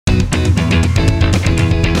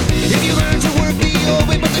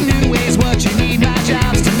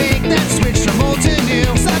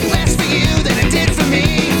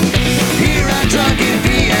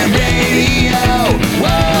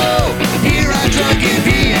Kentucky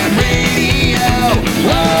PM Radio.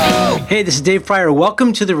 Whoa! Hey, this is Dave Pryor.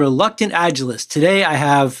 Welcome to the Reluctant Agilist. Today I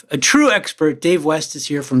have a true expert. Dave West is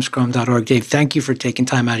here from scrum.org. Dave, thank you for taking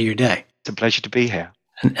time out of your day. It's a pleasure to be here.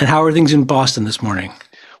 And how are things in Boston this morning?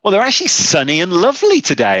 Well, they're actually sunny and lovely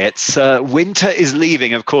today. It's winter is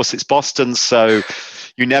leaving. Of course, it's Boston, so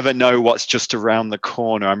you never know what's just around the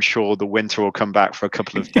corner. I'm sure the winter will come back for a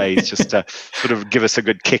couple of days just to sort of give us a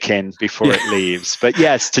good kick in before it leaves. But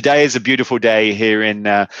yes, today is a beautiful day here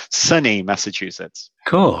in sunny Massachusetts.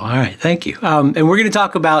 Cool. All right. Thank you. And we're going to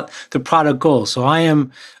talk about the product goals. So I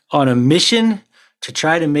am on a mission to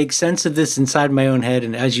try to make sense of this inside my own head.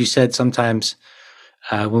 And as you said, sometimes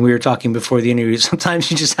when we were talking before the interview,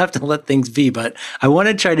 sometimes you just have to let things be. But I want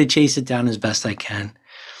to try to chase it down as best I can.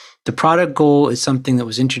 The product goal is something that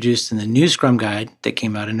was introduced in the new Scrum Guide that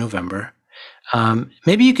came out in November.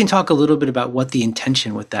 Maybe you can talk a little bit about what the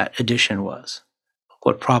intention with that addition was,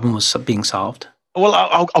 what problem was being solved. Well,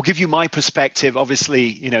 I'll give you my perspective. Obviously,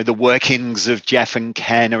 you know, the workings of Jeff and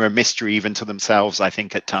Ken are a mystery even to themselves, I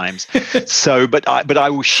think, at times. So, but I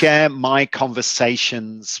will share my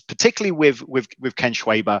conversations, particularly with Ken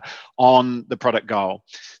Schwaber, on the product goal.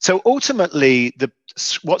 So ultimately,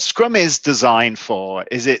 what Scrum is designed for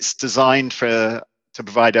is it's designed to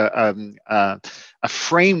provide a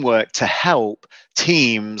framework to help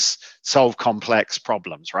teams solve complex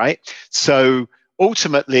problems, right? So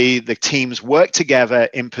ultimately, the teams work together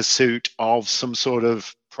in pursuit of some sort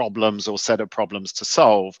of problems or set of problems to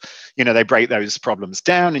solve. You know, they break those problems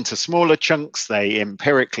down into smaller chunks, they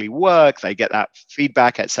empirically work, they get that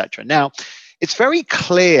feedback, etc. Now, it's very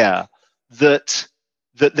clear that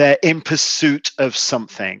they're in pursuit of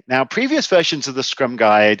something. Now, previous versions of the Scrum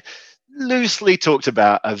Guide loosely talked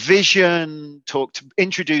about a vision,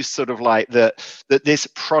 introduced sort of like that this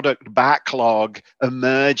product backlog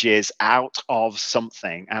emerges out of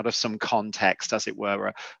something, out of some context, as it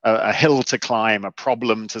were, a hill to climb, a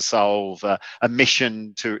problem to solve, a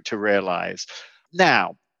mission to realize.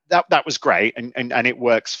 Now, that was great, and it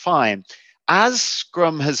works fine. As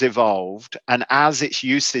Scrum has evolved and as its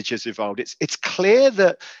usage has evolved, it's clear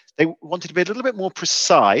that they wanted to be a little bit more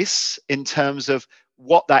precise in terms of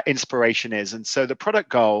what that inspiration is. And so the product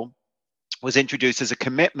goal was introduced as a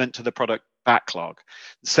commitment to the product backlog.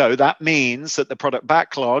 So that means that the product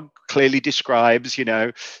backlog clearly describes, you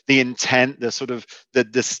know, the intent, the sort of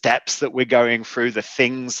the steps that we're going through, the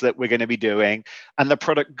things that we're going to be doing. And the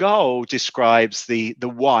product goal describes the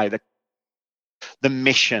why, the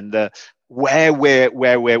mission, where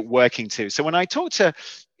we're working to. So when I talked to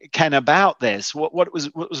Ken about this, what was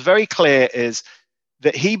very clear is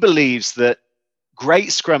that he believes that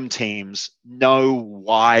great Scrum teams know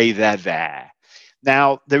why they're there.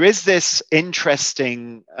 Now, there is this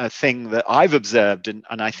interesting thing that I've observed, and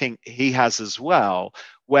I think he has as well,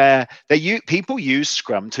 where people use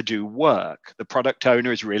Scrum to do work. The product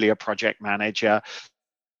owner is really a project manager.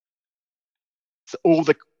 All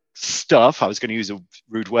the stuff, I was going to use a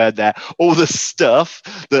rude word there, all the stuff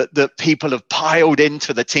that people have piled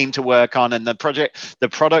into the team to work on, and the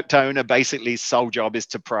product owner basically his sole job is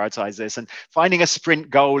to prioritize this, and finding a sprint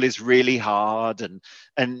goal is really hard, and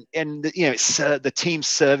you know, it's the team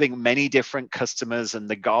serving many different customers, and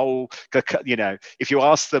the goal, you know, if you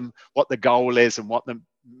ask them what the goal is and what the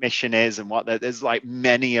mission is and there's like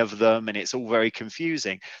many of them, and it's all very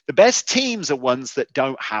confusing. The best teams are ones that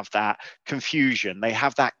don't have that confusion. They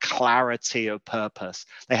have that clarity of purpose.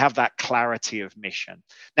 They have that clarity of mission.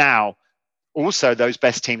 Now, also, those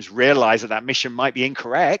best teams realize that mission might be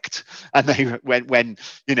incorrect, and they when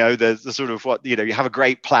you know the sort of what, you know, you have a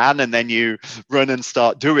great plan and then you run and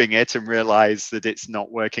start doing it and realize that it's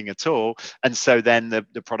not working at all, and so then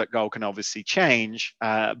the product goal can obviously change.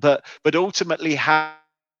 But ultimately, how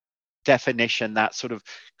definition, that sort of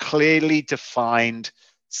clearly defined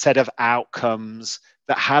set of outcomes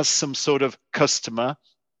that has some sort of customer.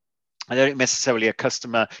 I don't necessarily a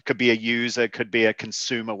customer, could be a user, could be a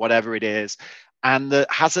consumer, whatever it is, and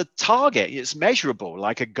that has a target. It's measurable,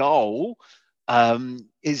 like a goal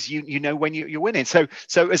is you know when you're winning. So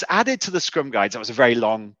it was added to the Scrum Guides. That was a very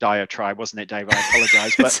long diatribe, wasn't it, Dave? I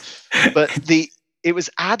apologize, but it was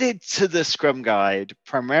added to the Scrum Guide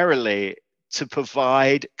primarily to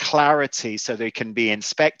provide clarity so they can be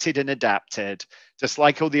inspected and adapted, just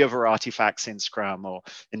like all the other artifacts in Scrum, or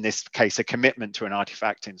in this case, a commitment to an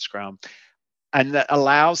artifact in Scrum. And that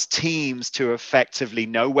allows teams to effectively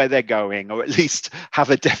know where they're going, or at least have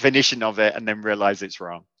a definition of it and then realize it's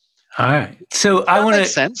wrong. All right. So I want to.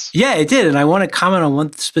 Makes sense. Yeah, it did. And I want to comment on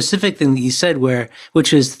one specific thing that you said,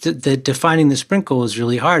 which is that defining the sprint goal is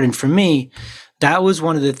really hard. And for me, that was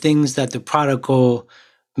one of the things that the product goal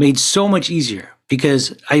made so much easier,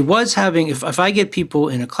 because I was having, if I get people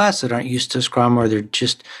in a class that aren't used to Scrum or they're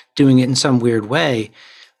just doing it in some weird way,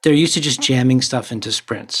 they're used to just jamming stuff into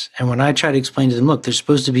sprints. And when I try to explain to them, look, there's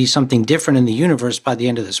supposed to be something different in the universe by the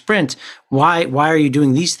end of the sprint. Why are you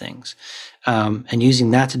doing these things? And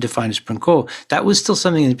using that to define a sprint goal, that was still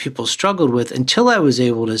something that people struggled with until I was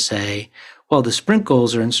able to say, well, the sprint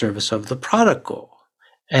goals are in service of the product goal.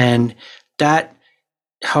 And that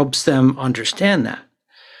helps them understand that.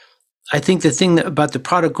 I think the thing about the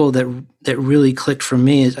product goal that really clicked for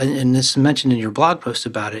me is, and this is mentioned in your blog post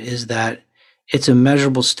about it, is that it's a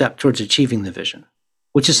measurable step towards achieving the vision,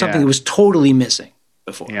 which is something that was totally missing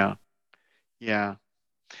before. Yeah.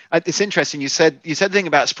 It's interesting. You said the thing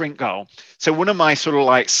about sprint goal. So one of my sort of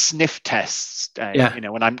like sniff tests,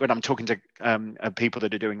 when I'm talking to people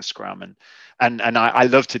that are doing Scrum, and I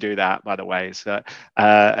love to do that, by the way. So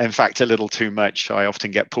in fact, a little too much. So I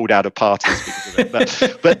often get pulled out of parties because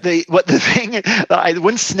of it. But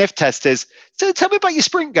one sniff test is, so tell me about your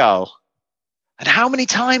sprint goal. And how many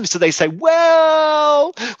times do they say,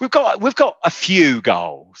 well, we've got a few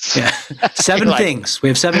goals. Yeah. 7 things. We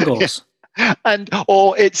have 7 goals.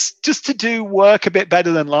 Or it's just to do work a bit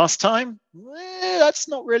better than last time. That's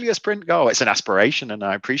not really a sprint goal. It's an aspiration, and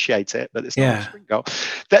I appreciate it, but it's not a sprint goal.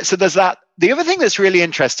 So there's that. The other thing that's really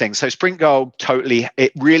interesting, so sprint goal,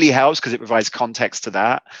 it really helps because it provides context to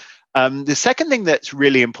that. The second thing that's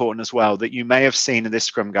really important as well, that you may have seen in this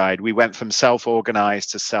Scrum guide, we went from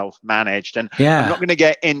self-organized to self-managed. And I'm not going to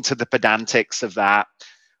get into the pedantics of that.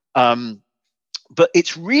 But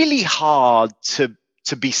it's really hard to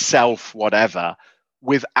be self whatever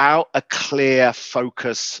without a clear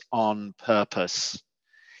focus on purpose,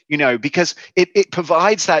 because it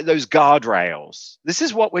provides those guardrails. This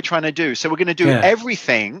is what we're trying to do. So we're going to do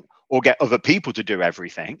everything, or get other people to do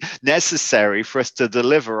everything necessary for us to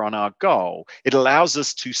deliver on our goal. It allows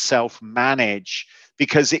us to self-manage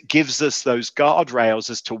because it gives us those guardrails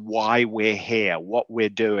as to why we're here, what we're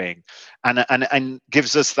doing, and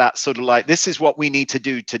gives us that sort of like, this is what we need to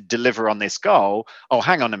do to deliver on this goal. Oh,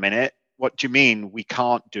 hang on a minute. What do you mean we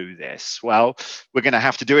can't do this? Well, we're going to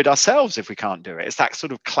have to do it ourselves if we can't do it. It's that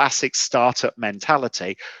sort of classic startup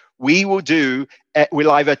mentality. We'll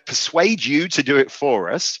either persuade you to do it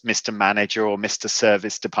for us, Mr. Manager or Mr.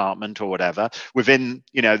 Service Department or whatever, within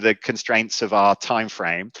the constraints of our time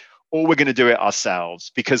frame, or we're going to do it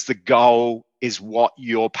ourselves because the goal is what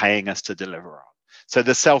you're paying us to deliver on. So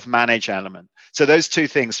the self-manage element. So those 2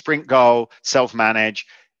 things, sprint goal, self-manage,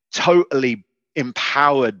 totally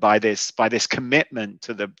empowered by this commitment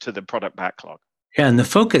to the product backlog. Yeah, and the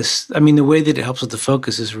focus, the way that it helps with the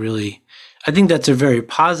focus is really, I think that's a very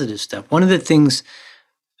positive step. One of the things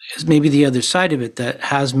is maybe the other side of it that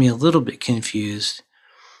has me a little bit confused.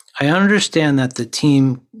 I understand that the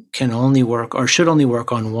team can only work or should only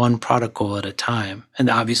work on one product goal at a time, and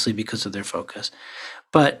obviously because of their focus.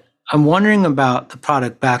 But I'm wondering about the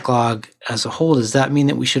product backlog as a whole. Does that mean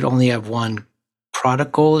that we should only have one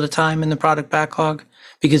product goal at a time in the product backlog?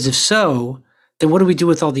 Because if so, then what do we do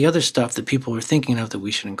with all the other stuff that people are thinking of that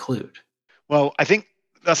we should include? Well, I think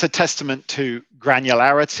that's a testament to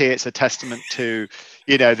granularity. It's a testament to,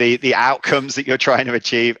 the outcomes that you're trying to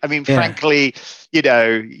achieve. Frankly,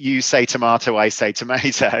 you say tomato, I say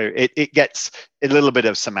tomato. It gets a little bit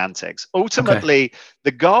of semantics. Ultimately,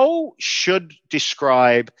 the goal should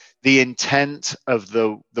describe the intent of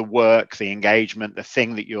the work, the engagement, the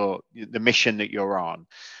thing that the mission that you're on.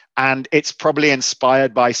 And it's probably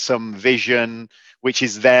inspired by some vision, which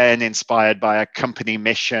is then inspired by a company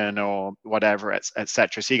mission or whatever, et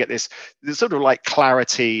cetera. So you get this sort of like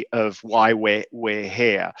clarity of why we're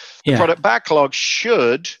here. The product backlog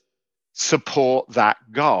should support that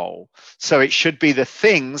goal. So it should be the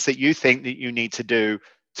things that you think that you need to do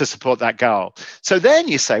to support that goal. So then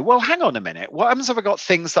you say, well, hang on a minute. What happens if I got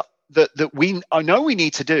things that I know we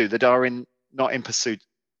need to do that are not in pursuit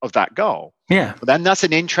of that goal? Yeah. Well, then that's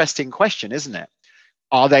an interesting question, isn't it?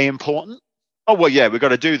 Are they important? Oh, well, yeah, we've got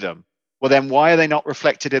to do them. Well, then why are they not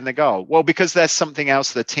reflected in the goal? Well, because there's something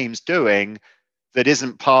else the team's doing that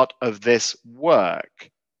isn't part of this work.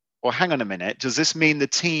 Well, hang on a minute. Does this mean the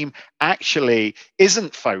team actually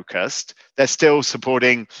isn't focused? They're still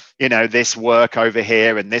supporting, this work over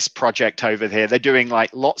here and this project over here. They're doing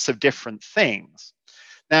like lots of different things.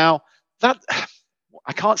 Now,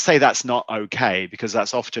 I can't say that's not okay, because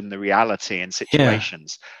that's often the reality in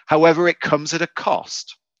situations. However, it comes at a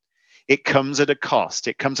cost. It comes at a cost.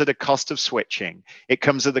 It comes at a cost of switching. It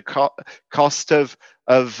comes at the cost of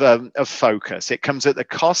focus. It comes at the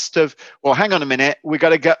cost of, well, hang on a minute, we got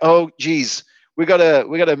to go. Oh, geez, we got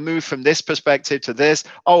to move from this perspective to this.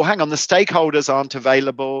 Oh, hang on, the stakeholders aren't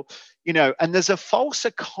available. And there's a false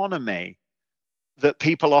economy that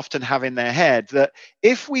people often have in their head, that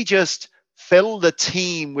if we just fill the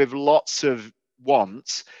team with lots of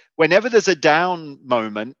wants, whenever there's a down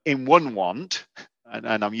moment in one want,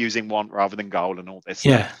 and I'm using want rather than goal and all this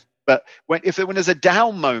Yeah. stuff, but when there's a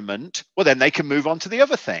down moment, well, then they can move on to the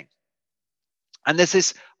other thing. And there's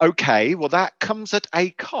this, okay, well, that comes at a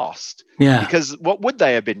cost. Yeah. Because what would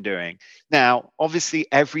they have been doing? Now, obviously,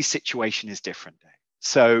 every situation is different.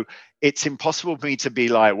 So it's impossible for me to be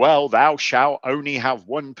like, well, thou shalt only have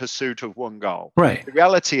one pursuit of one goal. Right. The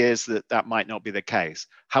reality is that might not be the case.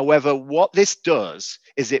 However, what this does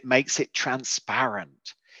is it makes it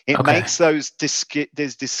transparent. It makes those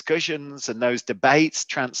discussions and those debates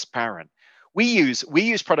transparent. We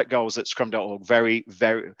use product goals at Scrum.org very,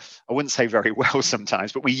 very, I wouldn't say very well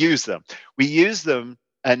sometimes, but we use them.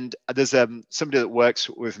 And there's somebody that works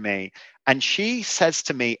with me, and she says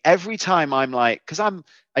to me every time, I'm like, because I'm,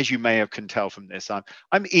 as you may have can tell from this,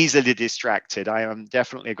 I'm easily distracted. I am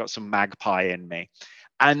definitely got some magpie in me,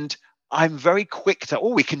 and I'm very quick to,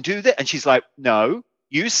 oh, we can do that. And she's like, no,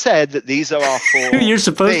 you said that these are our 4 You're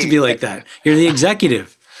supposed to be like that. You're the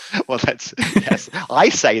executive. Well, yes. I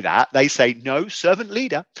say that. They say no, servant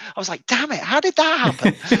leader. I was like, damn it, how did that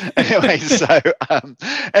happen?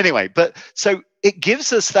 Anyway, so it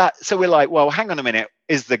gives us that. So we're like, well, hang on a minute.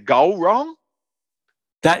 Is the goal wrong?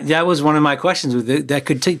 That was one of my questions. That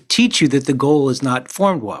could teach you that the goal is not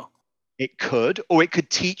formed well. It could, or it could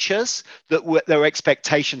teach us that their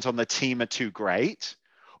expectations on the team are too great.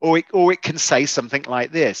 Or it can say something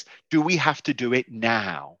like this: do we have to do it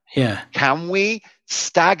now? Yeah. Can we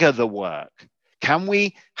stagger the work? Can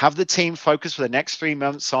we have the team focus for the next 3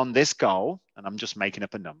 months on this goal? And I'm just making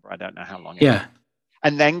up a number. I don't know how long. Yeah.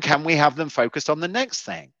 And then can we have them focused on the next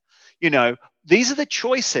thing? These are the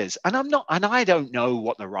choices. And I don't know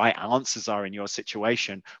what the right answers are in your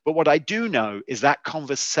situation. But what I do know is that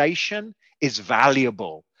conversation is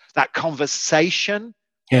valuable. That conversation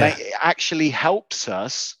actually helps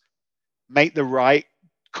us make the right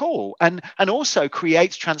call and also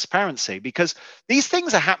creates transparency, because these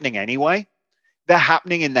things are happening anyway. They're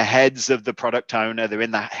happening in the heads of the product owner. They're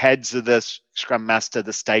in the heads of the Scrum Master,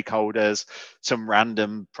 the stakeholders, some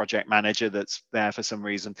random project manager that's there for some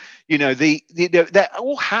reason. They're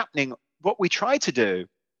all happening. What we try to do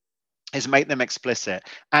is make them explicit.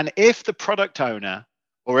 And if the product owner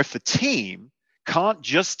or if the team can't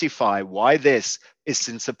justify why this is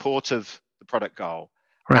in support of the product goal,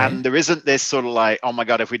 right, and there isn't this sort of like, oh my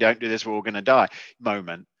God, if we don't do this, we're all going to die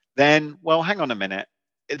moment, then, well, hang on a minute.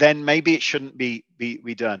 Then maybe it shouldn't be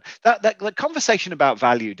done. That conversation about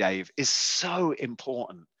value, Dave, is so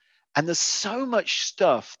important. And there's so much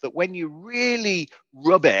stuff that when you really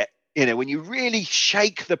rub it, when you really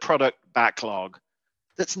shake the product backlog,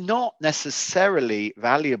 that's not necessarily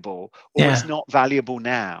valuable, or it's not valuable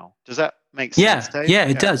now. Does that make sense, Dave? Yeah,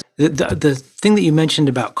 it does. The thing that you mentioned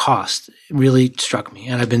about cost really struck me,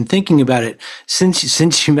 and I've been thinking about it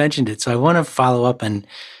since you mentioned it. So I want to follow up and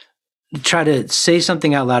try to say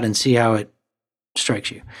something out loud and see how it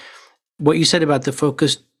strikes you. What you said about the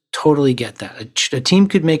focus, totally get that. A team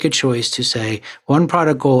could make a choice to say one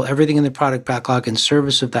product goal, everything in the product backlog in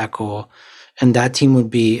service of that goal, and that team would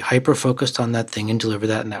be hyper-focused on that thing and deliver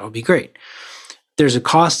that, and that would be great. There's a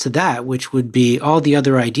cost to that, which would be all the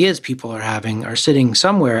other ideas people are having are sitting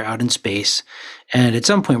somewhere out in space, and at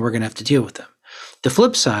some point we're going to have to deal with them. The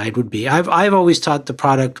flip side would be, I've always taught the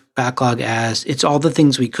product backlog as it's all the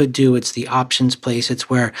things we could do. It's the options place. It's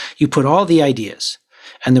where you put all the ideas,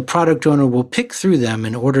 and the product owner will pick through them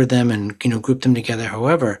and order them and group them together.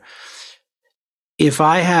 However, if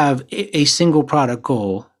I have a single product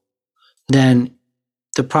goal, then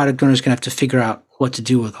the product owner is going to have to figure out what to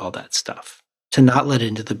do with all that stuff to not let it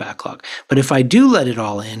into the backlog. But if I do let it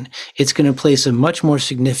all in, it's going to place a much more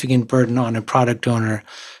significant burden on a product owner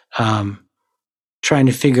trying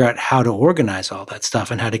to figure out how to organize all that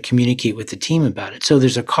stuff and how to communicate with the team about it. So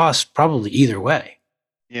there's a cost probably either way.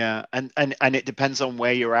 Yeah, and it depends on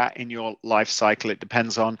where you're at in your life cycle. It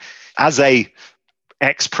depends on, as a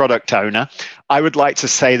ex-product owner, I would like to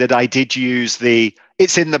say that I did use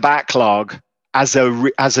it's in the backlog as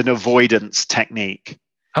an avoidance technique.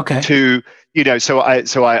 Okay. So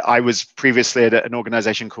I was previously at an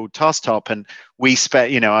organization called TaskTop, and we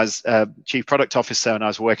spent, as a chief product officer, and I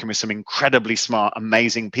was working with some incredibly smart,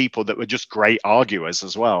 amazing people that were just great arguers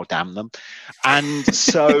as well, damn them. And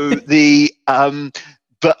so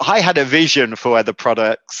but I had a vision for where the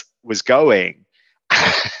product was going.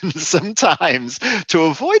 And sometimes, to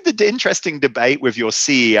avoid the interesting debate with your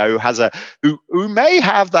CEO who may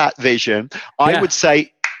have that vision, I would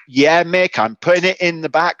say, yeah, Mick, I'm putting it in the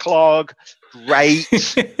backlog. Great.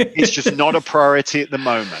 It's just not a priority at the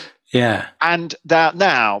moment. Yeah. And that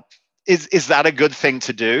now, is that a good thing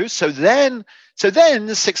to do? So then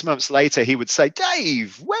 6 months later, he would say,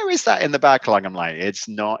 Dave, where is that in the backlog? I'm like, it's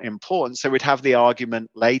not important. So we'd have the argument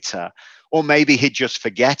later, or maybe he'd just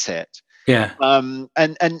forget it. Yeah. And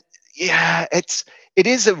yeah, it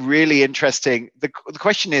is a really interesting. The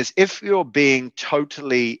question is, if you're being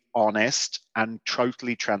totally honest and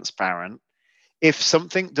totally transparent, if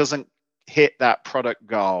something doesn't hit that product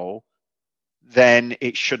goal, then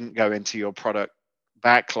it shouldn't go into your product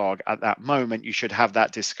backlog at that moment. You should have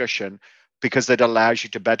that discussion because it allows you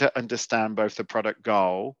to better understand both the product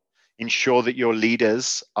goal, ensure that your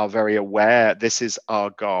leaders are very aware this is our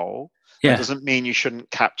goal. That Yeah. doesn't mean you shouldn't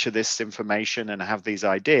capture this information and have these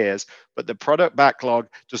ideas, but the product backlog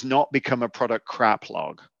does not become a product crap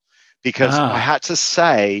log. Because I had to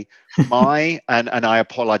say and I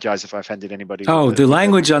apologize if I offended anybody. The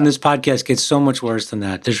language on this podcast gets so much worse than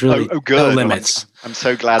that. There's really good. no limits. Well, I'm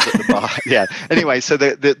so glad that the bar. Yeah. Anyway, so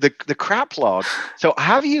the crap log. So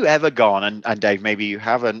have you ever gone, and Dave, maybe you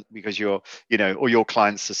haven't because you're, or your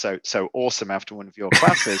clients are so awesome after one of your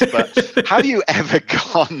classes, but have you ever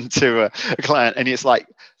gone to a client and it's like,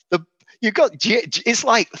 you've got, it's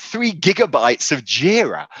like 3 gigabytes of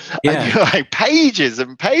Jira, and you're like pages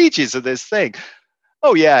and pages of this thing.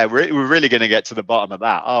 Oh yeah, we're really going to get to the bottom of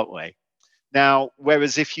that, aren't we? Now,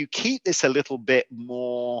 whereas if you keep this a little bit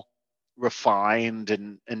more refined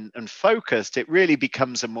and focused, it really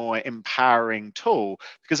becomes a more empowering tool,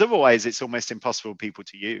 because otherwise it's almost impossible for people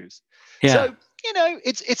to use. Yeah. So,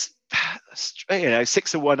 it's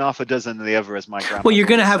 6 of one, half a dozen of the other, as my grandma. Well, you're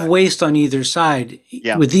going to have waste on either side.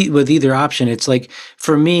 Yeah. with either option. It's like,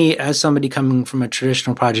 for me, as somebody coming from a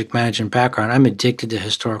traditional project management background, I'm addicted to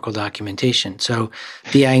historical documentation. So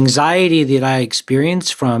the anxiety that I experience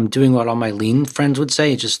from doing what all my lean friends would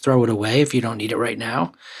say, just throw it away if you don't need it right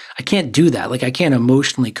now. I can't do that. Like, I can't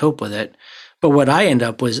emotionally cope with it. But what I end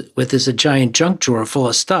up with is a giant junk drawer full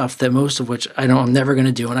of stuff that most of which I'm never going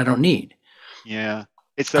to do and I don't need. Yeah.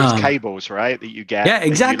 It's those cables, right, that you get. Yeah,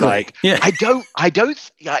 exactly. Like, yeah.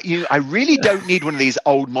 I really don't need one of these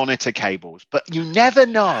old monitor cables, but you never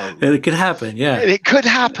know. It could happen. Yeah, it could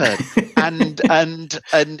happen, and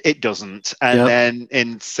it doesn't. And then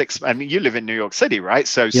in 6, I mean, you live in New York City, right?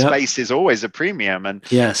 So space is always a premium, and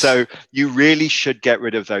so you really should get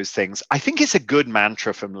rid of those things. I think it's a good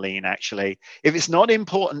mantra from Lean, actually. If it's not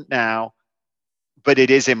important now, but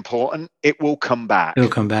it is important, it will come back. It'll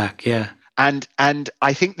come back. Yeah. And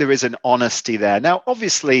I think there is an honesty there. Now,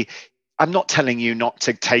 obviously, I'm not telling you not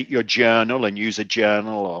to take your journal and use a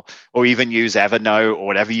journal, or even use Evernote or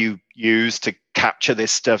whatever you use to capture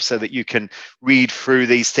this stuff so that you can read through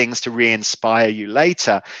these things to re-inspire you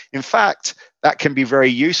later. In fact, that can be very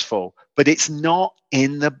useful, but it's not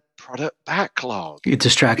in the product backlog. It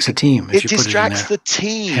distracts the team. It distracts the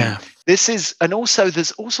team. Yeah. And also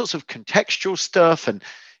there's all sorts of contextual stuff, and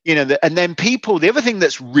and then people, the other thing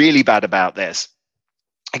that's really bad about this,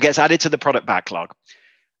 it gets added to the product backlog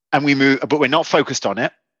and we move, but we're not focused on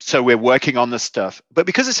it. So we're working on the stuff, but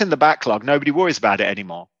because it's in the backlog, nobody worries about it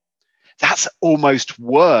anymore. That's almost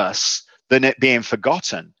worse than it being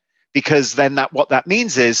forgotten, because then what that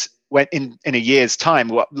means is, when in a year's time,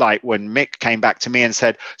 like when Mick came back to me and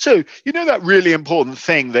said, so, that really important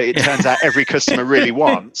thing that it turns out every customer really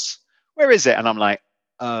wants, where is it? And I'm like,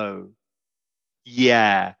 oh,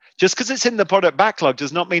 yeah, just because it's in the product backlog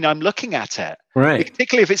does not mean I'm looking at it. Right.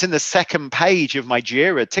 Particularly if it's in the second page of my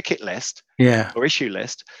Jira ticket list or issue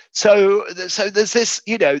list. So there's this,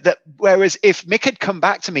 that whereas if Mick had come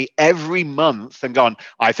back to me every month and gone,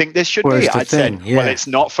 I think this should be, I'd said, well, it's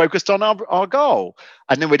not focused on our goal.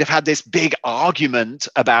 And then we'd have had this big argument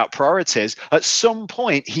about priorities. At some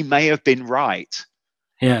point, he may have been right.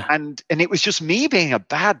 Yeah. And it was just me being a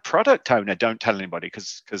bad product owner. Don't tell anybody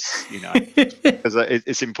because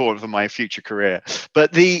it's important for my future career.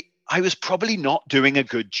 But I was probably not doing a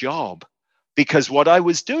good job, because what I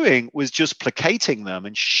was doing was just placating them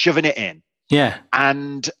and shoving it in. Yeah.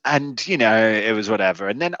 And it was whatever.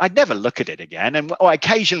 And then I'd never look at it again. And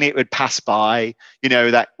occasionally it would pass by,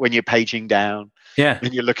 that when you're paging down. Yeah.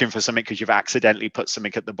 And you're looking for something because you've accidentally put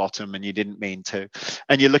something at the bottom and you didn't mean to.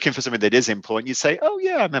 And you're looking for something that is important. You say, oh,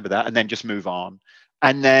 yeah, I remember that. And then just move on.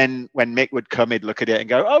 And then when Mick would come, he'd look at it and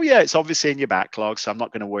go, oh, yeah, it's obviously in your backlog, so I'm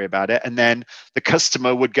not going to worry about it. And then the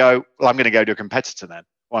customer would go, well, I'm going to go to a competitor then.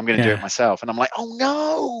 Or I'm going to do it myself. And I'm like, oh,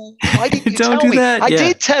 no, why didn't you Don't tell me? that. I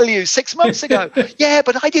did tell you 6 months ago. Yeah,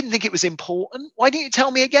 but I didn't think it was important. Why didn't you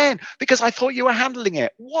tell me again? Because I thought you were handling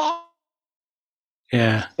it. What?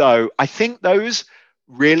 Yeah. So I think those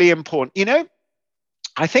really important.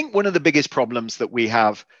 I think one of the biggest problems that we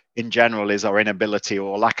have in general is our inability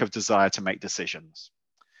or lack of desire to make decisions.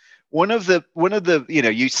 one of the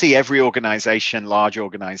you see every organization, large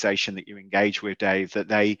organization that you engage with, Dave, that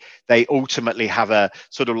they ultimately have a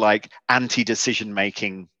sort of like anti-decision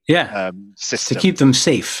making Yeah. It's to system. keep them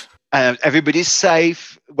safe. Everybody's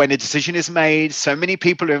safe when a decision is made. So many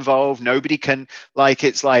people are involved. Nobody can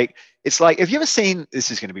it's like, have you ever seen, this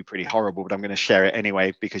is going to be pretty horrible, but I'm going to share it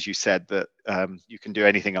anyway, because you said that you can do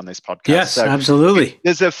anything on this podcast. Yes, so absolutely.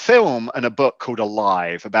 There's a film and a book called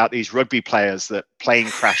Alive about these rugby players that plane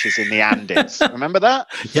crashes in the Andes. Remember that?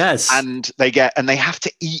 Yes. And they have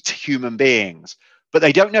to eat human beings, but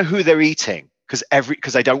they don't know who they're eating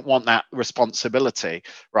because they don't want that responsibility,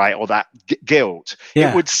 right? Or that guilt.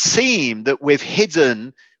 Yeah. It would seem that we've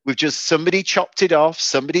just somebody chopped it off,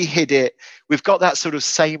 somebody hid it. We've got that sort of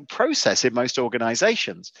same process in most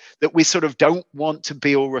organizations, that we sort of don't want to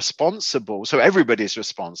be all responsible. So everybody's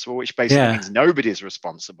responsible, which basically means nobody's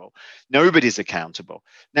responsible. Nobody's accountable.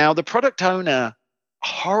 Now, the product owner,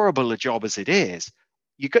 horrible a job as it is,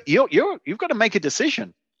 you've got to make a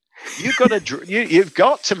decision. You've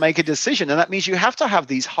got to make a decision, and that means you have to have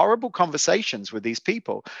these horrible conversations with these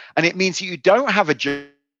people. And it means you don't have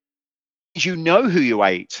you know who you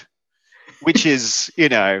ate, which is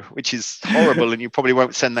horrible, and you probably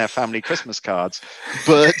won't send their family Christmas cards,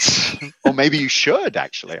 or maybe you should,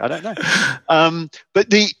 actually, I don't know.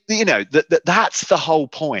 But that's the whole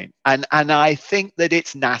point, and I think that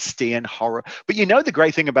it's nasty and horror. But the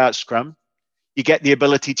great thing about Scrum, you get the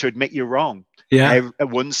ability to admit you're wrong. Yeah.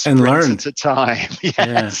 One sprint at a time.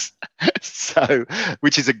 Yes. Yeah. So,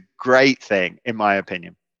 which is a great thing, in my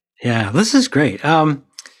opinion. Yeah, this is great.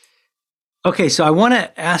 Okay, so I want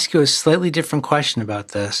to ask you a slightly different question about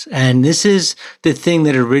this. And this is the thing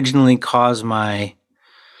that originally caused my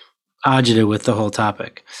agita with the whole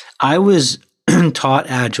topic. I was taught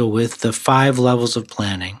Agile with the 5 levels of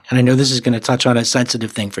planning. And I know this is going to touch on a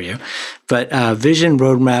sensitive thing for you, but vision,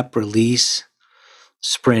 roadmap, release,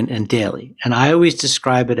 sprint, and daily. And I always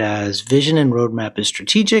describe it as vision and roadmap is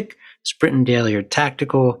strategic, sprint and daily are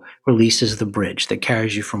tactical, release is the bridge that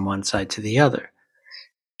carries you from one side to the other.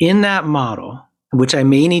 In that model, which I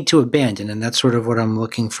may need to abandon, and that's sort of what I'm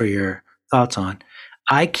looking for your thoughts on,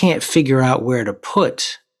 I can't figure out where to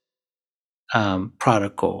put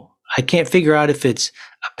product goal. I can't figure out if it's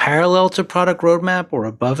a parallel to product roadmap or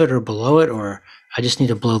above it or below it, or I just need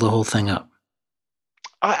to blow the whole thing up.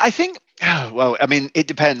 I think, well, I mean, it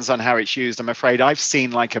depends on how it's used. I'm afraid I've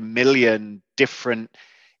seen like 1 million different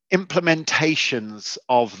implementations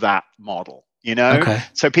of that model. Okay.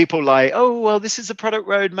 So people like, oh, well, this is a product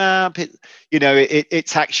roadmap.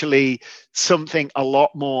 It's actually something a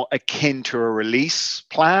lot more akin to a release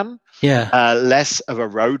plan. Yeah. Less of a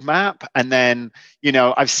roadmap. And then,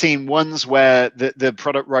 I've seen ones where the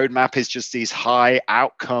product roadmap is just these high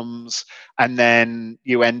outcomes, and then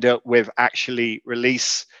you end up with actually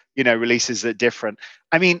releases are different.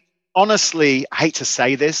 I mean, honestly, I hate to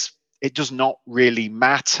say this, it does not really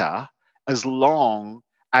matter as long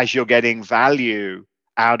as you're getting value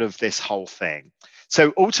out of this whole thing.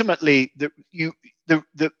 So ultimately,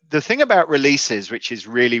 the thing about releases, which is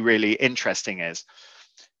really, really interesting, is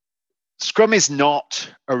Scrum is not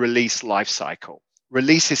a release lifecycle.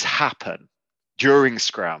 Releases happen during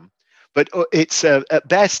Scrum, but it's at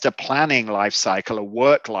best a planning lifecycle, a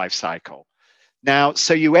work lifecycle. Now,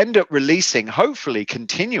 so you end up releasing, hopefully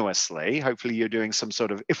continuously, hopefully you're doing some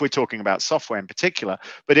sort of, if we're talking about software in particular,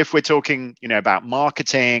 but if we're talking, about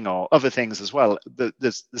marketing or other things as well, the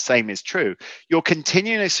same is true. You're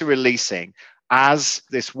continuously releasing as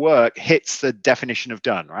this work hits the definition of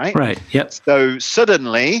done, right? Right. Yep. So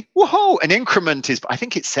suddenly, whoa, an increment is, I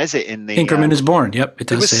think it says it in the increment is born. Yep. It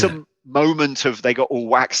does say some moment of, they got all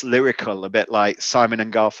wax lyrical, a bit like Simon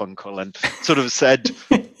and Garfunkel, and sort of said,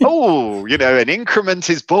 oh, an increment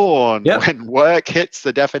is born when work hits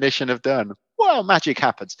the definition of done. Well, magic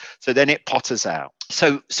happens. So then it potters out.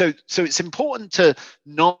 So it's important to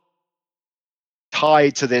not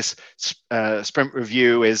tied to this sprint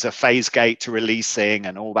review is a phase gate to releasing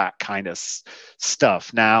and all that kind of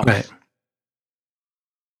stuff. Now,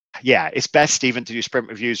 yeah, it's best even to do sprint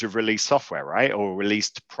reviews with released software, right? Or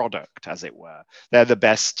released product, as it were. They're the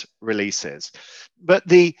best releases. But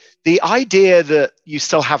the idea that you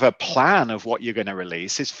still have a plan of what you're going to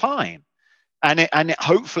release is fine. And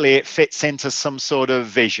hopefully it fits into some sort of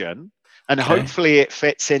vision. And hopefully it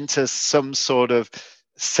fits into some sort of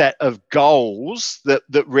set of goals that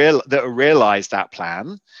realize that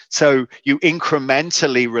plan. So you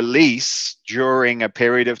incrementally release during a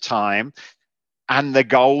period of time, and the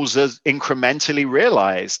goals are incrementally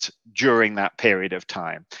realized during that period of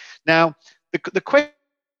time. Now, the question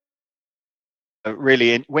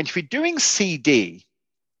really, if you're doing CD,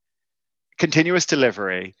 continuous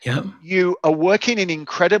delivery, Yep. you are working in an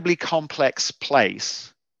incredibly complex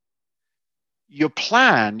place. Your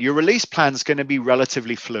release plan is going to be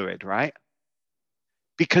relatively fluid, right?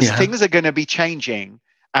 Because Yeah. things are going to be changing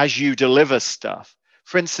as you deliver stuff.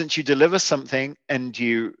 For instance, you deliver something and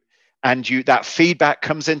that feedback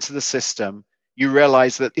comes into the system. You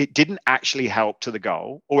realize that it didn't actually help to the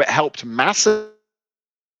goal, or it helped massively.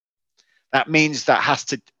 That means that has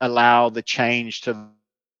to allow the change to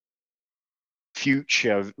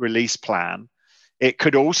future release plan. It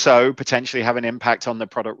could also potentially have an impact on the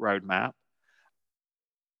product roadmap,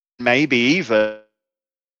 maybe even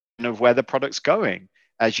of where the product's going.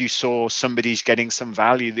 As you saw, somebody's getting some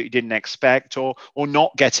value that you didn't expect, or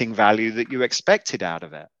not getting value that you expected out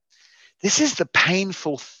of it. This is the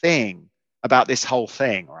painful thing about this whole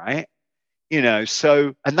thing, right?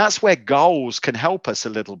 So, and that's where goals can help us a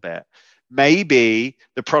little bit. Maybe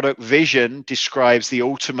the product vision describes the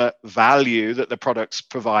ultimate value that the product's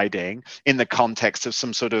providing in the context of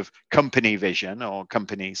some sort of company vision or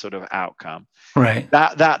company sort of outcome. Right.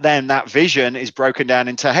 That vision is broken down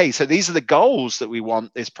into, hey, so these are the goals that we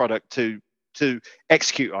want this product to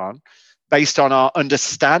execute on, based on our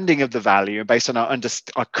understanding of the value, based on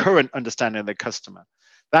our current understanding of the customer.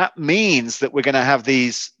 That means that we're going to have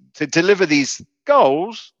these, to deliver these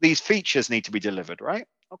goals, these features need to be delivered, right?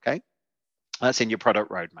 Okay. That's in your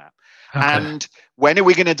product roadmap. Okay. And when are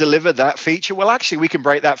we going to deliver that feature? Well, actually, we can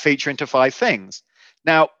break that feature into 5 things.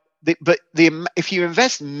 Now, if you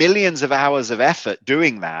invest millions of hours of effort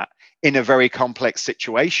doing that in a very complex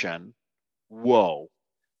situation, whoa,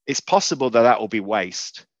 it's possible that will be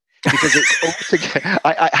waste. Because it's altogether,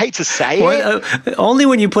 I hate to say it. Only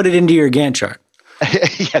when you put it into your Gantt chart.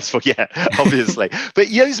 Yes, well, yeah, obviously. But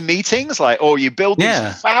those meetings, you build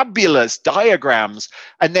these fabulous diagrams,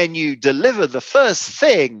 and then you deliver the first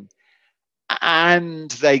thing,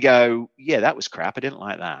 and they go, yeah, that was crap. I didn't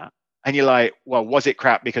like that. And you're like, well, was it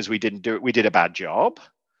crap because we didn't do it? We did a bad job?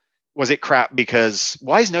 Was it crap because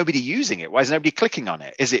why is nobody using it? Why is nobody clicking on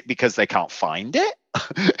it? Is it because they can't find it?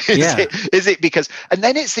 Is it because, and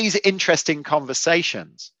then it's these interesting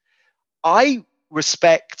conversations. I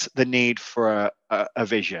respect the need for a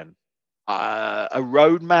vision. A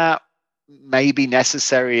roadmap may be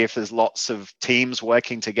necessary if there's lots of teams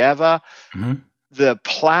working together. Mm-hmm. The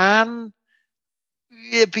plan,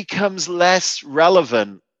 it becomes less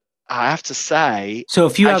relevant, I have to say. So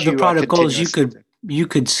if you have the product goals, you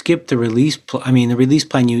could skip the release. The release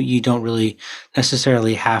plan you don't really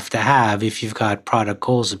necessarily have to have if you've got product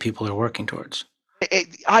goals that people are working towards.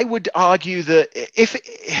 I would argue that if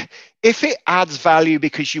it adds value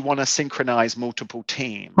because you want to synchronize multiple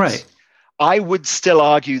teams, right, I would still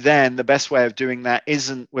argue then the best way of doing that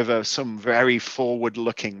isn't with some very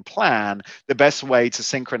forward-looking plan. The best way to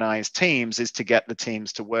synchronize teams is to get the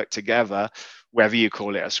teams to work together, whether you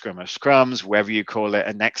call it a scrum of scrums, whether you call it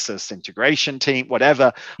a Nexus integration team,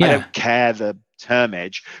 whatever. Yeah. I don't care the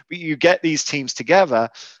termage, but you get these teams together,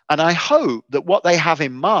 and I hope that what they have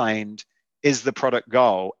in mind is the product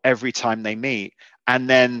goal every time they meet, and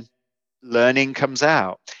then learning comes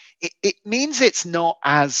out. It means it's not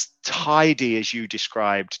as tidy as you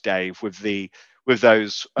described, Dave, with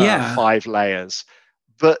those 5 layers,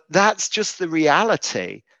 but that's just the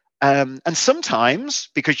reality. And sometimes,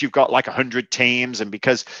 because you've got 100 teams, and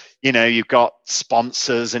because you've got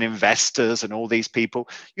sponsors and investors and all these people,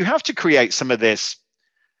 you have to create some of this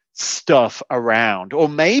stuff around. Or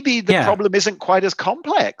maybe the problem isn't quite as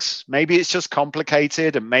complex. Maybe it's just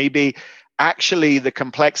complicated, and maybe actually the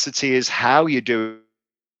complexity is how you do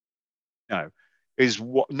it, is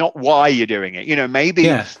not why you're doing it. Maybe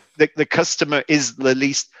the customer is the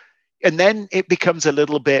least, and then it becomes a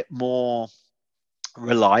little bit more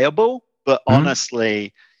reliable. But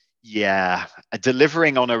honestly,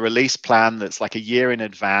 delivering on a release plan that's a year in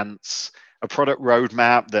advance, a product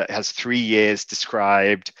roadmap that has 3 years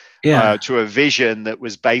described, to a vision that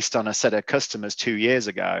was based on a set of customers 2 years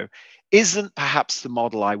ago, isn't perhaps the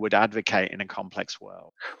model I would advocate in a complex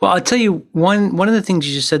world. Well, I'll tell you, one of the things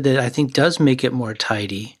you just said that I think does make it more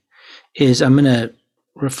tidy is, I'm going to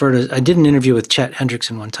refer to, I did an interview with Chet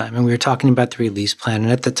Hendrickson one time, and we were talking about the release plan.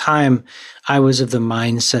 And at the time, I was of the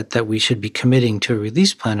mindset that we should be committing to a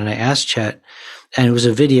release plan. And I asked Chet, and it was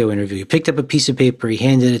a video interview. He picked up a piece of paper, he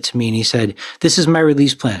handed it to me, and he said, "This is my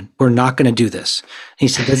release plan. We're not going to do this." He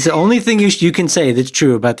said, "That's the only thing you can say that's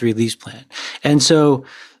true about the release plan." And so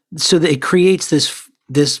that it creates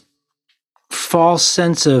this false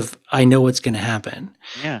sense of, I know what's going to happen.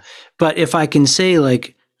 Yeah. But if I can say,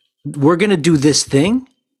 we're going to do this thing,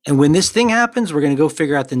 and when this thing happens, we're going to go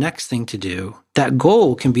figure out the next thing to do, that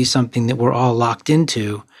goal can be something that we're all locked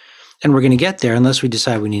into. and we're going to get there unless we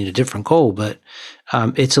decide we need a different goal. But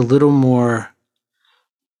it's a little more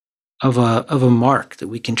of a mark that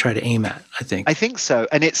we can try to aim at, I think. I think so.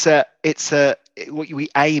 And it's what we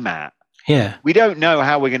aim at. Yeah. We don't know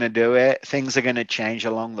how we're going to do it. Things are going to change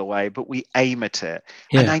along the way, but we aim at it.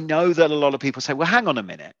 Yeah. And I know that a lot of people say, well, hang on a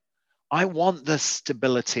minute. I want the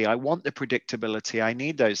stability. I want the predictability. I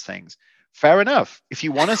need those things. Fair enough. If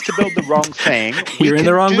you want us to build the wrong thing, you're in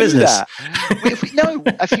the wrong business.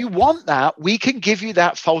 If you want that, we can give you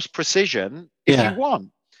that false precision if you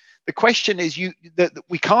want. The question is,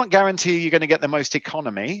 we can't guarantee you're going to get the most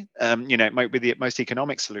economy. It might be the most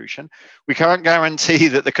economic solution. We can't guarantee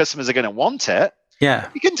that the customers are going to want it. Yeah,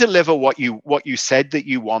 you can deliver what you said that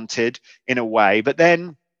you wanted in a way, but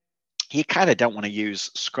then you kind of don't want to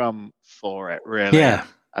use Scrum for it, really,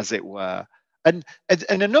 as it were. And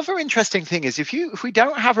another interesting thing is if we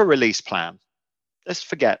don't have a release plan, let's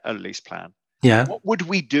forget a release plan. Yeah, what would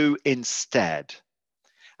we do instead?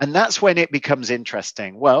 And that's when it becomes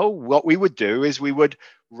interesting. Well, what we would do is we would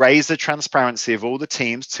raise the transparency of all the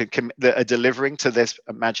teams that are delivering to this.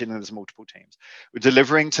 Imagine there's multiple teams. We're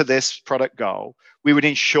delivering to this product goal. We would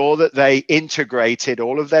ensure that they integrated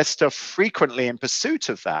all of their stuff frequently in pursuit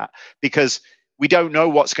of that, because we don't know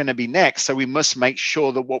what's going to be next. So we must make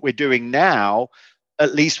sure that what we're doing now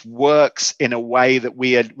at least works in a way that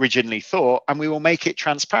we had originally thought, and we will make it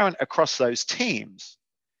transparent across those teams.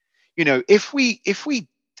 Even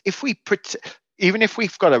if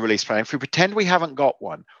we've got a release plan, if we pretend we haven't got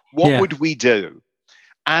one, what would we do?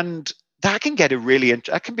 And that can be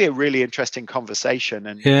a really interesting conversation.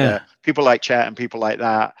 And people like Chet and people like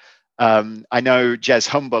that. I know Jez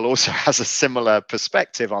Humble also has a similar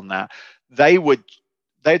perspective on that.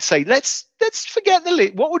 They'd say, let's forget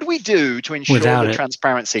what would we do to ensure the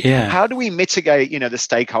transparency? How do we mitigate, the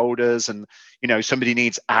stakeholders, and somebody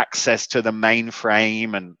needs access to the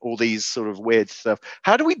mainframe and all these sort of weird stuff.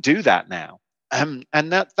 How do we do that now? And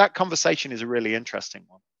that conversation is a really interesting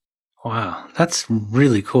one. Wow, that's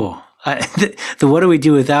really cool. The what do we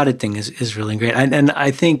do without it thing is really great. And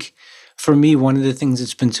I think for me, one of the things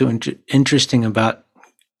that's been so interesting about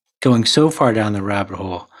going so far down the rabbit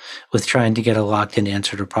hole with trying to get a locked-in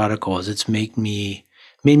answer to product goals, it's made me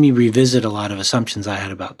revisit a lot of assumptions I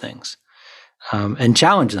had about things, and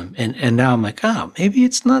challenge them. And now I'm like, oh, maybe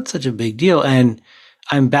it's not such a big deal. And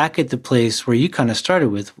I'm back at the place where you kind of started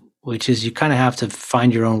with, which is you kind of have to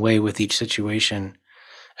find your own way with each situation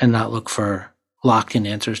and not look for locked-in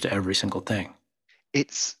answers to every single thing.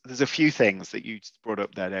 There's a few things that you brought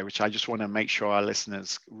up there, which I just want to make sure our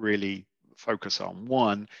listeners really focus on.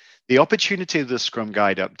 One, the opportunity of the Scrum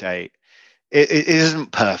Guide update, it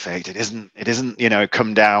isn't perfect. It isn't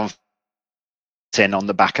come down on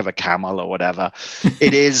the back of a camel or whatever.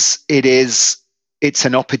 It's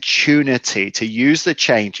an opportunity to use the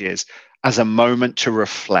changes as a moment to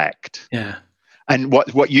reflect. Yeah. And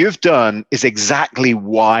what you've done is exactly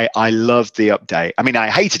why I loved the update. I mean, I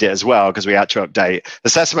hated it as well because we had to update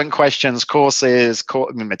assessment questions, courses,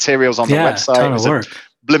 materials on the website. It was a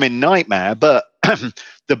blooming nightmare. But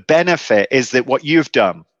the benefit is that what you've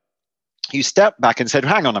done, you stepped back and said,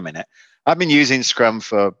 hang on a minute. I've been using Scrum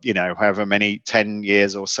for, however many, 10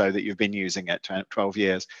 years or so that you've been using it, 12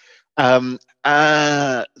 years.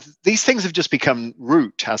 These things have just become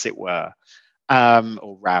root, as it were.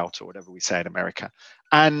 Or route, or whatever we say in America.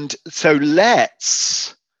 And so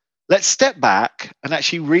let's step back and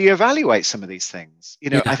actually reevaluate some of these things.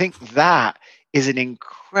 I think that is an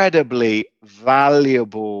incredibly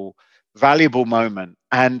valuable moment.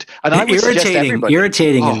 And I would suggest everybody,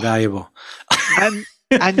 irritating and valuable. and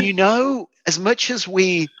as much as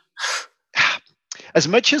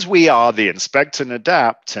we are the inspect and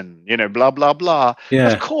adapt and, blah, blah, blah,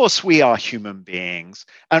 of course we are human beings.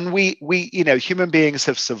 And we human beings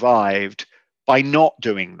have survived by not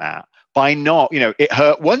doing that, by not, it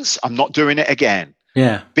hurt once, I'm not doing it again.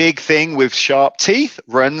 Yeah. Big thing with sharp teeth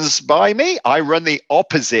runs by me. I run the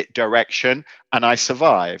opposite direction and I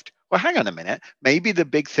survived. Well, hang on a minute. Maybe the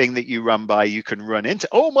big thing that you run by, you can run into.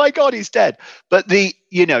 Oh my God, he's dead. But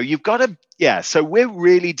you've got to, so we're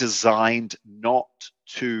really designed not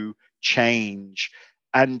to change.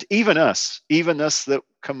 And even us that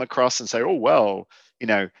come across and say, oh, well,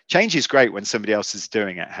 change is great when somebody else is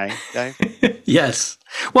doing it. Hey, Dave? Yes.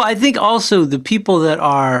 Well, I think also the people that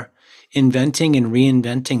are inventing and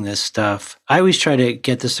reinventing this stuff, I always try to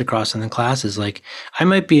get this across in the classes. Like, I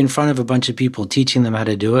might be in front of a bunch of people teaching them how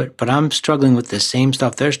to do it, but I'm struggling with the same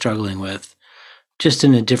stuff they're struggling with, just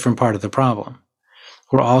in a different part of the problem.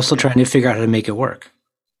 We're also trying to figure out how to make it work.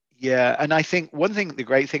 Yeah, and I think the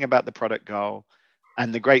great thing about the product goal,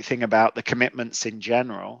 And the great thing about the commitments in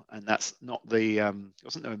general, and that's not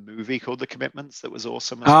wasn't there a movie called The Commitments that was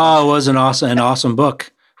awesome as well? Oh, it was an awesome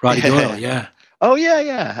book. Roddy Doyle, Yeah. yeah. Oh yeah,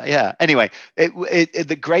 yeah, yeah. Anyway,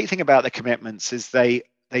 the great thing about the commitments is they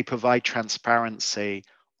provide transparency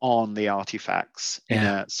on the artifacts in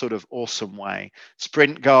Yeah. a sort of awesome way.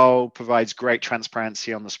 Sprint goal provides great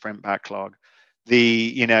transparency on the sprint backlog.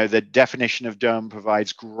 The definition of done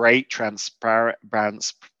provides great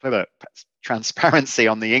transparency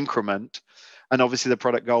on the increment, and obviously the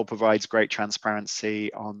product goal provides great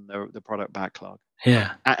transparency on the product backlog.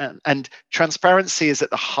 Yeah. And transparency is at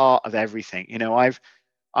the heart of everything.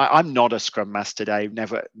 I'm not a scrum master, Dave.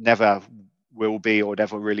 Never will be or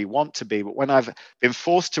never really want to be. But when I've been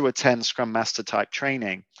forced to attend scrum master type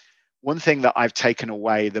training, one thing that I've taken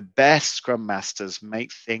away: the best scrum masters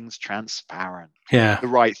make things transparent. Yeah. The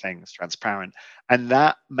right things transparent, and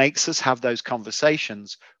that makes us have those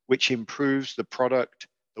conversations, which improves the product,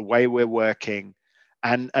 the way we're working,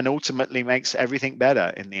 and ultimately makes everything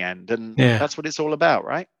better in the end. And Yeah. that's what it's all about,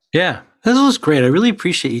 right? Yeah, this was great. I really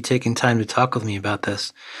appreciate you taking time to talk with me about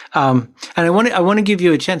this. And I want to give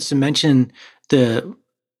you a chance to mention the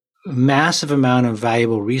massive amount of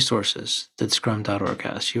valuable resources that Scrum.org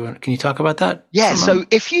has. Can you talk about that for Yeah, a so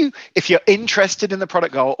moment? if you're interested in the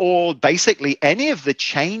product goal or basically any of the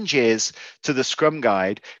changes to the Scrum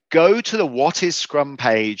Guide, go to the What is Scrum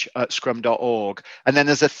page at scrum.org. And then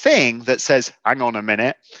there's a thing that says, hang on a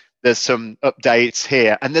minute, there's some updates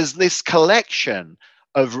here. And there's this collection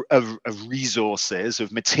of resources,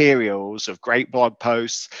 of materials, of great blog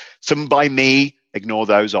posts, some by me, ignore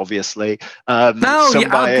those obviously, No, some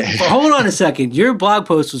by hold on a second. Your blog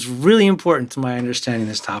post was really important to my understanding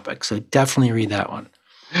this topic, so definitely read that one.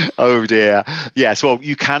 Oh dear. Yes. Well,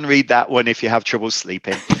 you can read that one if you have trouble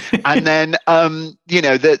sleeping. And then,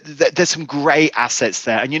 there's some great assets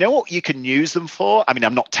there. And you know what you can use them for? I mean,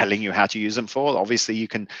 I'm not telling you how to use them for. Obviously, you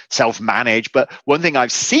can self-manage. But one thing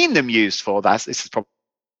I've seen them used for, this is probably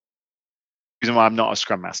the reason why I'm not a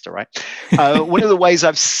scrum master, right? One of the ways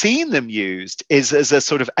I've seen them used is as a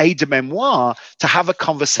sort of aide de memoire to have a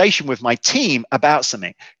conversation with my team about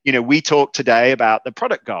something. We talked today about the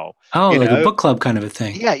product goal. Oh, You like a know, book club kind of a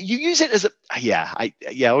thing. yeah, you use it as I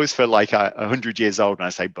always feel like 100 years old when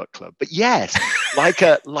I say book club, but yes, like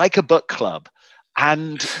a book club,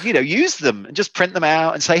 and use them and just print them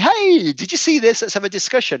out and say, hey, did you see this? Let's have a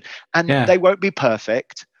discussion. And Yeah, they won't be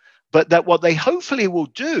perfect, but that what they hopefully will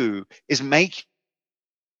do is make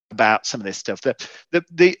about some of this stuff.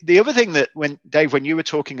 The other thing that when you were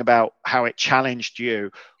talking about how it challenged you,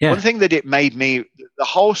 one yeah, thing that it made me, the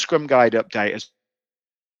whole Scrum Guide update is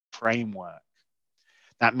framework.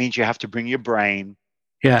 That means you have to bring your brain,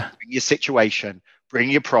 yeah, bring your situation, bring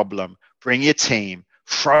your problem, bring your team,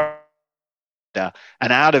 and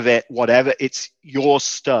out of it, whatever, it's your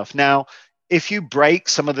stuff. Now, if you break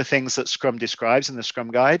some of the things that Scrum describes in the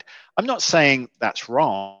Scrum Guide, I'm not saying that's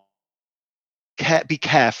wrong. Be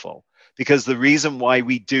careful, because the reason why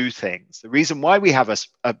we do things, the reason why we have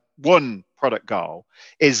a one product goal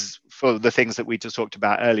is for the things that we just talked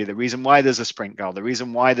about earlier. The reason why there's a sprint goal, the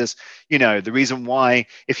reason why the reason why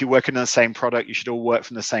if you're working on the same product, you should all work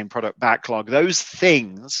from the same product backlog. Those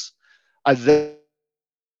things are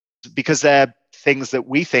because they're things that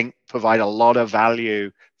we think provide a lot of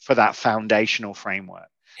value for that foundational framework.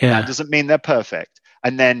 Now, it yeah. doesn't mean they're perfect.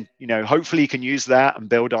 And then, hopefully you can use that and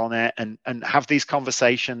build on it and have these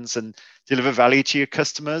conversations and deliver value to your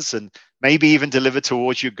customers, and maybe even deliver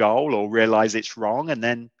towards your goal or realize it's wrong and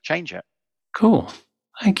then change it. Cool.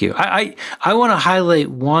 Thank you. I want to highlight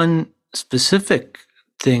one specific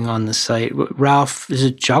thing on the site. Ralph, is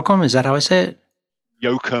it Jalcom? Is that how I say it?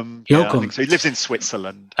 Yoakum, yeah, I think Yoakum. so. He lives in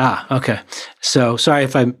Switzerland. Ah, okay. So sorry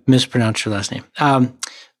if I mispronounced your last name.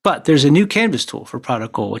 But there's a new Canvas tool for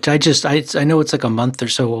Product Goal, which I know it's like a month or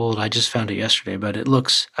so old. I just found it yesterday, but I'm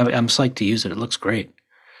psyched to use it. It looks great.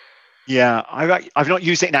 Yeah, I've not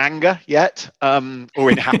used it in anger yet, or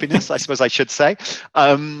in happiness, I suppose I should say.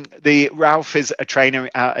 The Ralph is a trainer.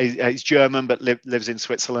 He's German but lives in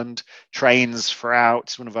Switzerland. Trains throughout.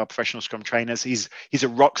 He's one of our professional Scrum trainers. He's a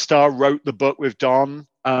rock star. Wrote the book with Don.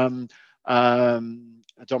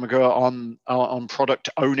 Don McGraw on product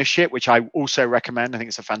ownership, which I also recommend. I think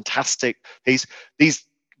it's a fantastic piece. These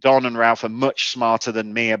Don and Ralph are much smarter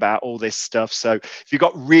than me about all this stuff. So if you've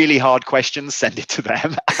got really hard questions, send it to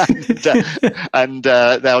them, and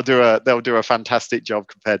they'll do a fantastic job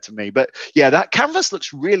compared to me. But yeah, that canvas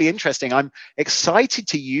looks really interesting. I'm excited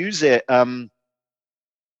to use it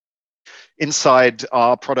inside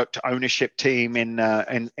our product ownership team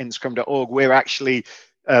in Scrum.org. We're actually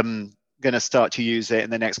going to start to use it in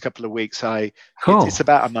the next couple of weeks. Cool. It's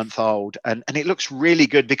about a month old, and it looks really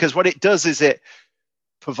good, because what it does is it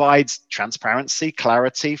provides transparency,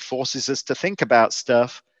 clarity, forces us to think about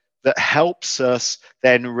stuff that helps us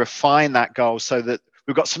then refine that goal, so that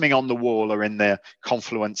we've got something on the wall or in the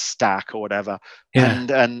Confluence stack or whatever. Yeah.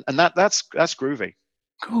 And that's groovy.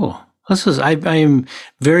 Cool. I am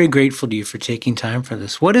very grateful to you for taking time for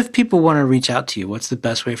this. What if people want to reach out to you? What's the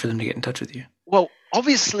best way for them to get in touch with you? Well,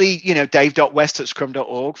 obviously,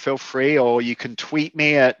 dave.west@scrum.org, feel free, or you can tweet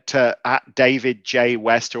me at David J.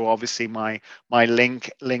 West, or obviously my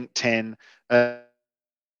LinkedIn.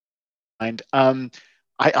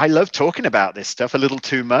 I love talking about this stuff a little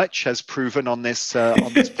too much, as proven on this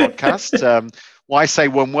podcast. Why say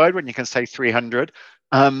one word when you can say 300?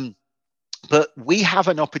 But we have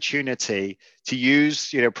an opportunity to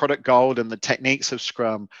use, Product Gold and the techniques of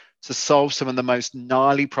Scrum to solve some of the most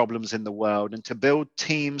gnarly problems in the world, and to build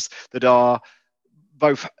teams that are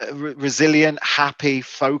both resilient, happy,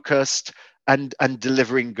 focused, and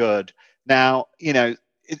delivering good. Now,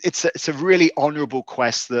 it's a really honorable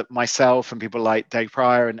quest that myself and people like Dave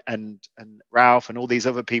Pryor and Ralph and all these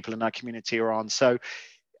other people in our community are on. So,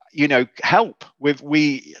 help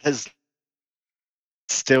has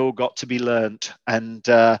still got to be learned and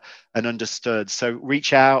understood. So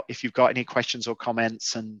reach out if you've got any questions or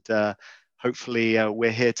comments, and hopefully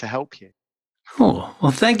we're here to help you. Cool.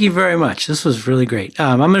 Well, thank you very much. This was really great.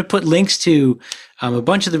 I'm going to put links to a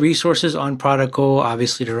bunch of the resources on Product Goal,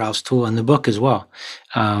 obviously to Ralph's tool and the book as well,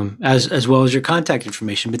 as well as your contact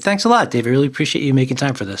information. But thanks a lot, Dave. I really appreciate you making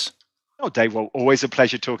time for this. Oh, Dave, well, always a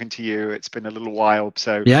pleasure talking to you. It's been a little while,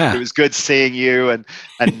 so yeah, it was good seeing you and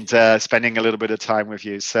spending a little bit of time with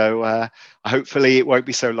you. So hopefully it won't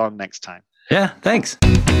be so long next time. Yeah, thanks.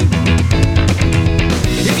 If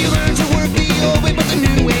you learn to work the old way, but the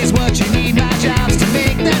new way is what you need, my job's to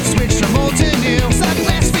make that switch from old to new. Suck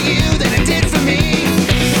less.